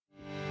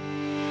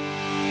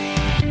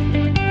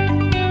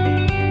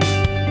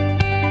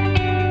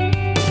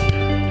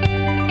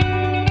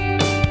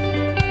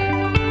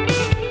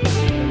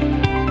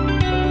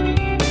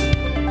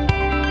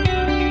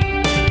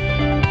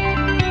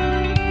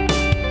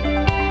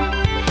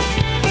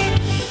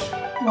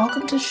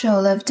Welcome to Show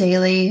Love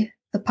Daily,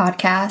 the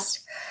podcast.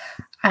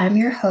 I'm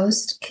your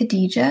host,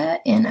 Khadija,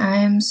 and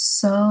I'm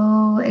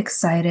so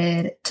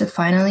excited to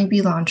finally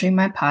be launching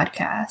my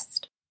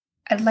podcast.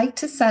 I'd like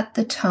to set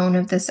the tone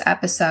of this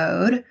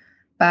episode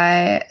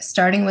by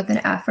starting with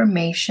an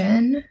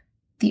affirmation.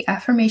 The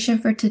affirmation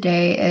for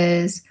today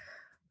is,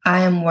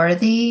 I am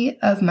worthy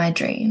of my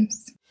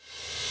dreams.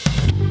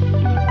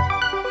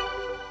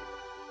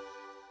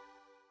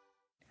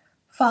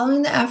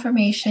 Following the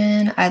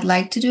affirmation, I'd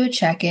like to do a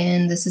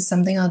check-in. This is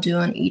something I'll do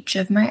on each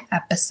of my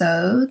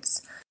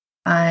episodes.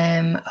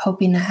 I'm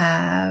hoping to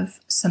have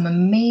some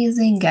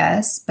amazing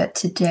guests, but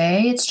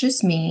today it's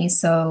just me,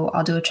 so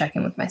I'll do a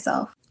check-in with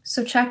myself.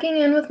 So checking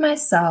in with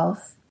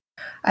myself,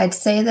 I'd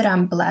say that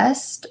I'm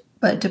blessed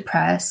but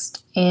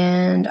depressed,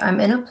 and I'm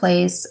in a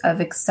place of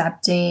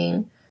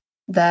accepting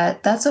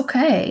that that's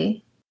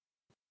okay.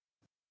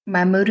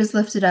 My mood is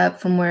lifted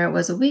up from where it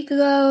was a week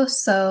ago,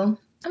 so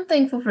I'm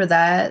thankful for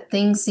that.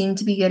 Things seem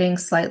to be getting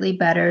slightly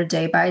better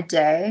day by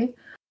day.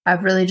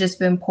 I've really just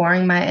been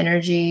pouring my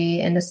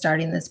energy into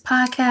starting this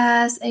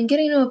podcast and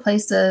getting to a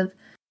place of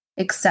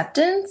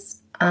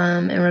acceptance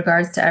in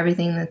regards to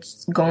everything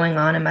that's going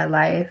on in my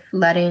life,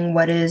 letting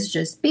what is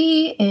just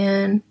be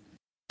and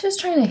just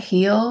trying to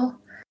heal.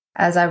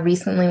 As I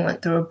recently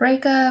went through a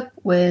breakup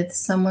with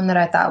someone that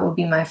I thought would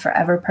be my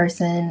forever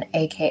person,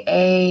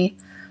 aka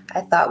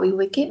I thought we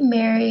would get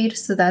married,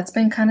 so that's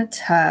been kind of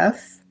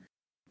tough.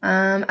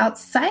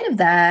 Outside of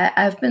that,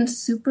 I've been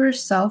super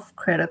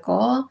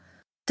self-critical.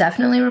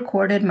 Definitely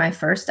recorded my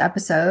first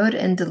episode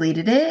and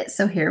deleted it.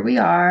 So here we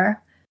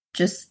are,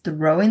 just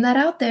throwing that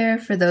out there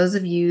for those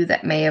of you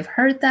that may have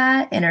heard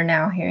that and are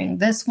now hearing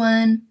this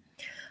one.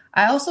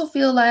 I also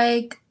feel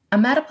like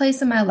I'm at a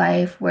place in my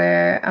life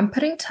where I'm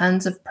putting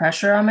tons of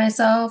pressure on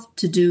myself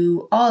to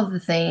do all of the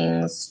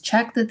things,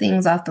 check the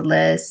things off the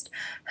list,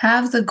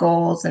 have the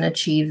goals and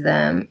achieve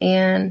them.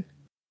 And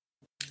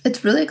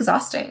it's really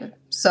exhausting.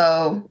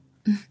 So,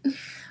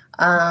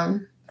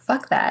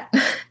 fuck that.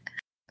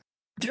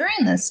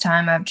 During this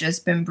time I've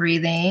just been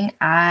breathing,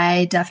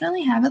 I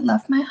definitely haven't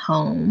left my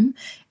home,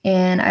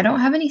 and I don't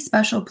have any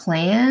special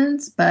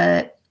plans,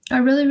 but I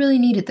really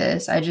needed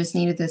this. I just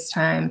needed this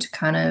time to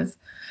kind of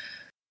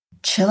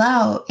chill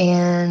out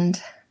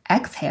and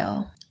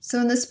exhale. So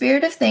in the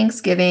spirit of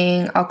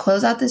Thanksgiving, I'll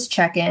close out this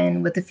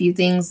check-in with a few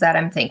things that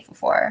I'm thankful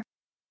for.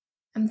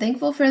 I'm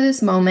thankful for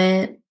this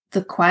moment,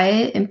 the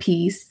quiet and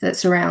peace that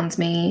surrounds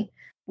me,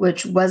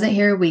 which wasn't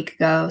here a week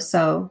ago,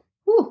 so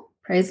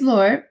praise the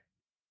Lord.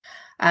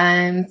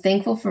 I'm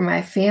thankful for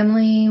my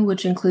family,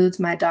 which includes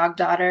my dog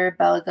daughter,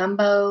 Bella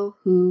Gumbo,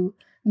 who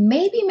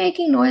may be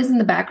making noise in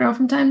the background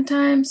from time to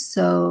time,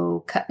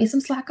 so cut me some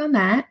slack on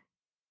that.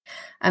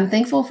 I'm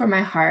thankful for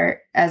my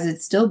heart, as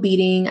it's still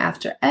beating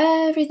after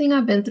everything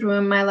I've been through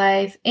in my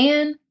life,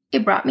 and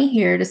it brought me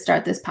here to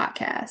start this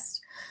podcast.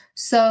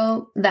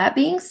 So that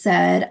being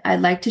said, I'd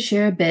like to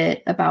share a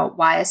bit about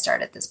why I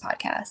started this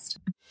podcast.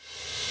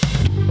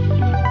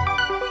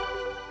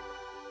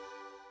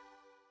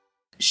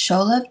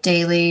 Show Love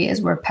Daily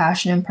is where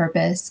passion and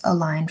purpose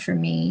align for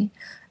me.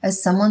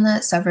 As someone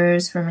that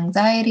suffers from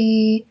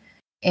anxiety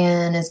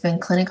and has been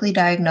clinically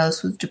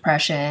diagnosed with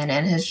depression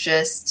and has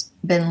just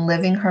been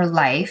living her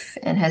life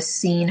and has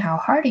seen how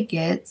hard it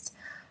gets,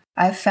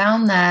 I've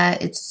found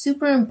that it's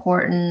super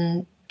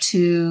important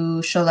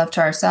to show love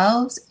to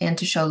ourselves and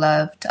to show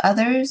love to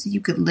others. You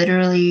could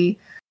literally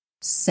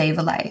save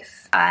a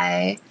life.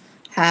 I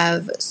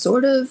have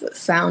sort of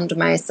found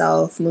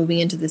myself moving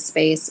into the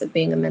space of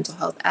being a mental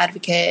health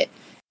advocate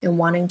and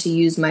wanting to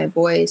use my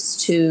voice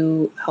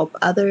to help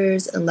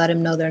others and let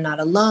them know they're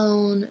not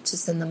alone, to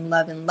send them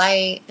love and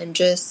light, and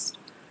just,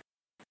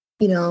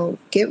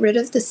 get rid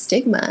of the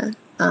stigma,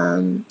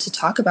 to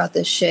talk about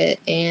this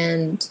shit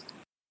and,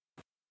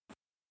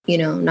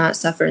 not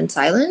suffer in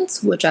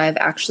silence, which I've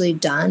actually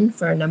done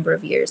for a number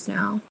of years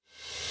now.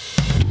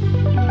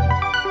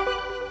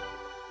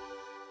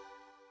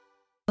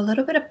 A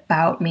little bit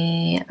about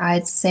me.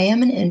 I'd say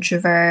I'm an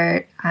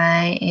introvert.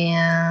 I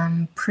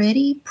am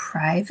pretty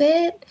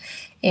private,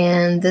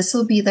 and this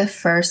will be the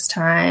first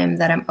time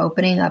that I'm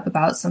opening up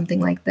about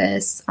something like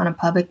this on a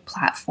public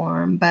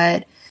platform.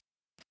 But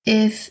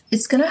if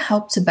it's going to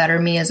help to better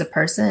me as a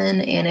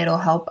person and it'll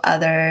help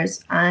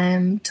others,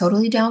 I'm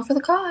totally down for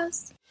the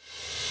cause.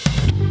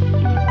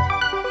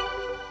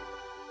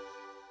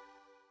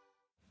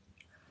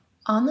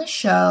 On the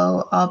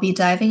show, I'll be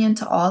diving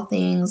into all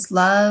things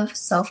love,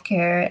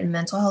 self-care, and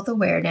mental health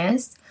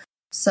awareness.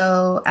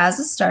 So as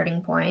a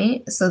starting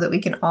point, so that we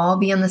can all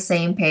be on the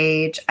same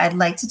page, I'd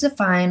like to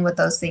define what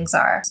those things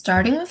are.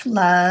 Starting with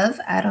love,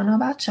 I don't know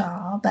about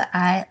y'all, but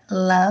I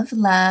love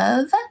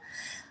love.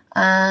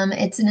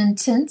 It's an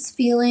intense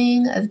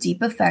feeling of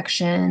deep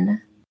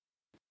affection,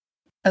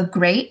 a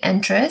great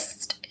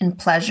interest and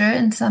pleasure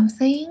in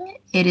something,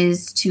 It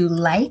is to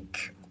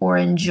like or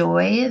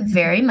enjoy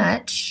very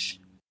much.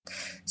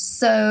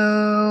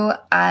 So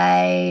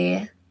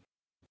I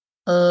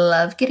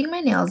love getting my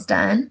nails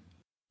done.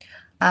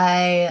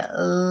 I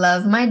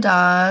love my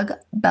dog,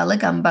 Bella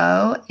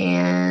Gumbo,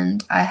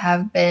 and I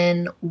have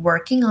been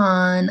working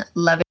on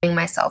loving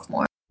myself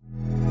more.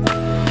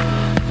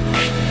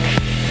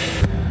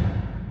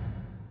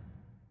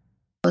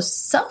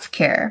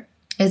 Self-care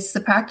is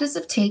the practice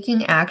of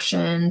taking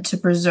action to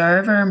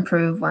preserve or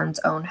improve one's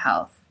own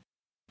health.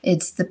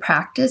 It's the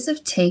practice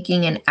of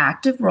taking an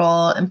active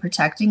role in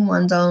protecting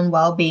one's own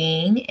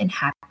well-being and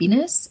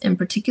happiness, in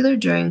particular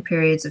during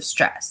periods of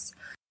stress.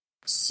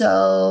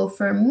 So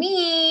for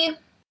me,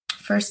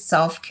 for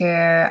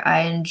self-care,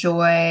 I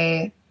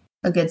enjoy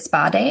a good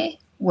spa day,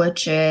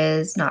 which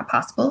is not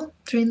possible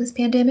during this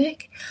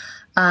pandemic.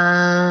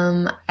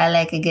 I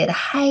like a good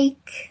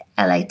hike.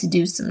 I like to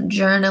do some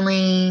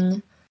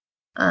journaling,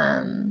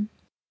 a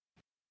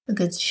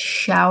good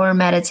shower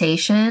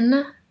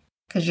meditation,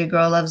 because your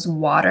girl loves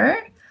water.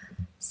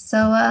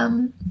 So,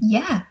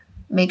 yeah,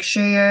 make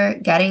sure you're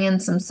getting in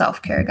some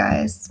self-care,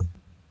 guys.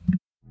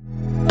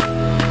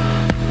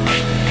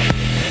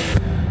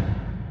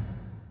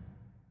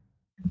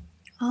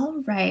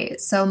 All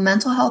right, so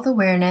mental health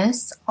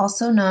awareness,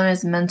 also known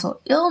as mental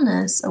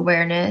illness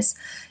awareness,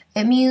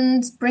 it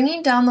means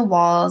bringing down the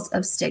walls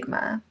of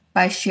stigma.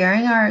 By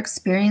sharing our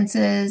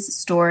experiences,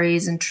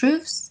 stories, and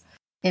truths,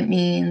 it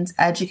means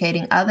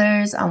educating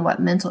others on what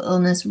mental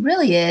illness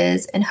really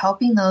is and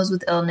helping those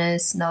with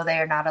illness know they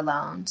are not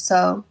alone.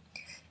 So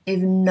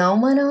if no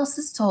one else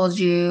has told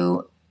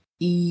you,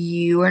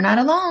 you are not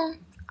alone.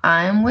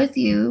 I'm with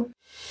you.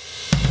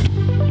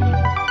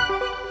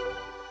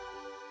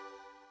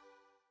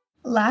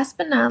 Last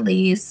but not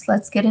least,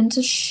 let's get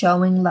into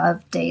showing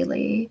love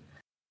daily.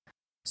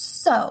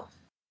 So,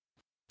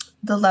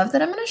 the love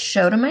that I'm going to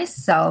show to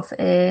myself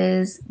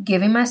is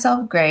giving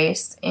myself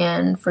grace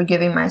and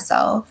forgiving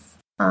myself,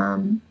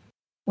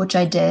 which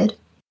I did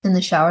in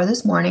the shower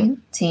this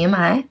morning,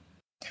 TMI.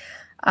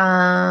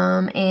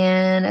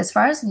 And as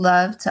far as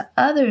love to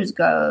others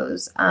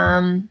goes,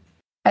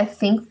 I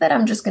think that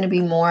I'm just going to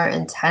be more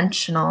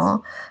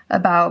intentional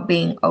about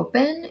being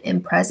open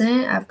and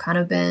present. I've kind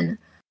of been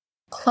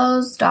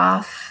closed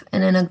off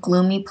and in a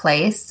gloomy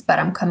place, but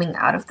I'm coming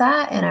out of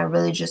that, and I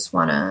really just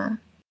want to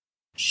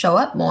show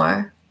up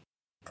more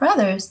for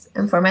others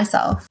and for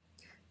myself.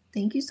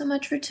 Thank you so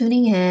much for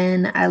tuning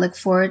in. I look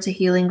forward to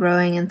healing,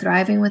 growing, and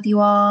thriving with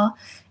you all.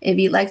 If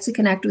you'd like to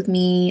connect with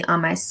me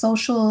on my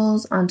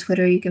socials, on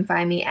Twitter, you can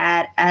find me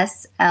at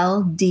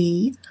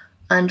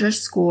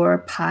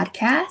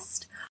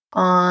SLD_podcast.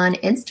 On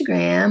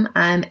Instagram,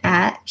 I'm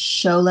at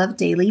Show Love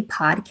Daily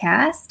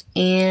Podcast.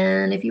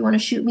 And if you want to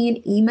shoot me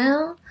an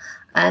email,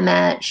 I'm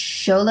at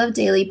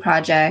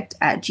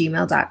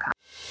showlovedailyproject@gmail.com.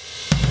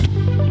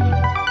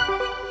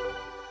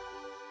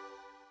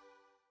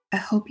 I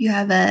hope you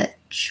have a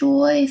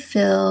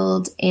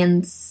joy-filled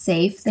and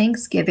safe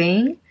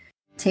Thanksgiving.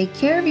 Take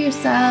care of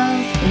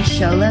yourselves and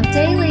show love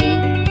daily.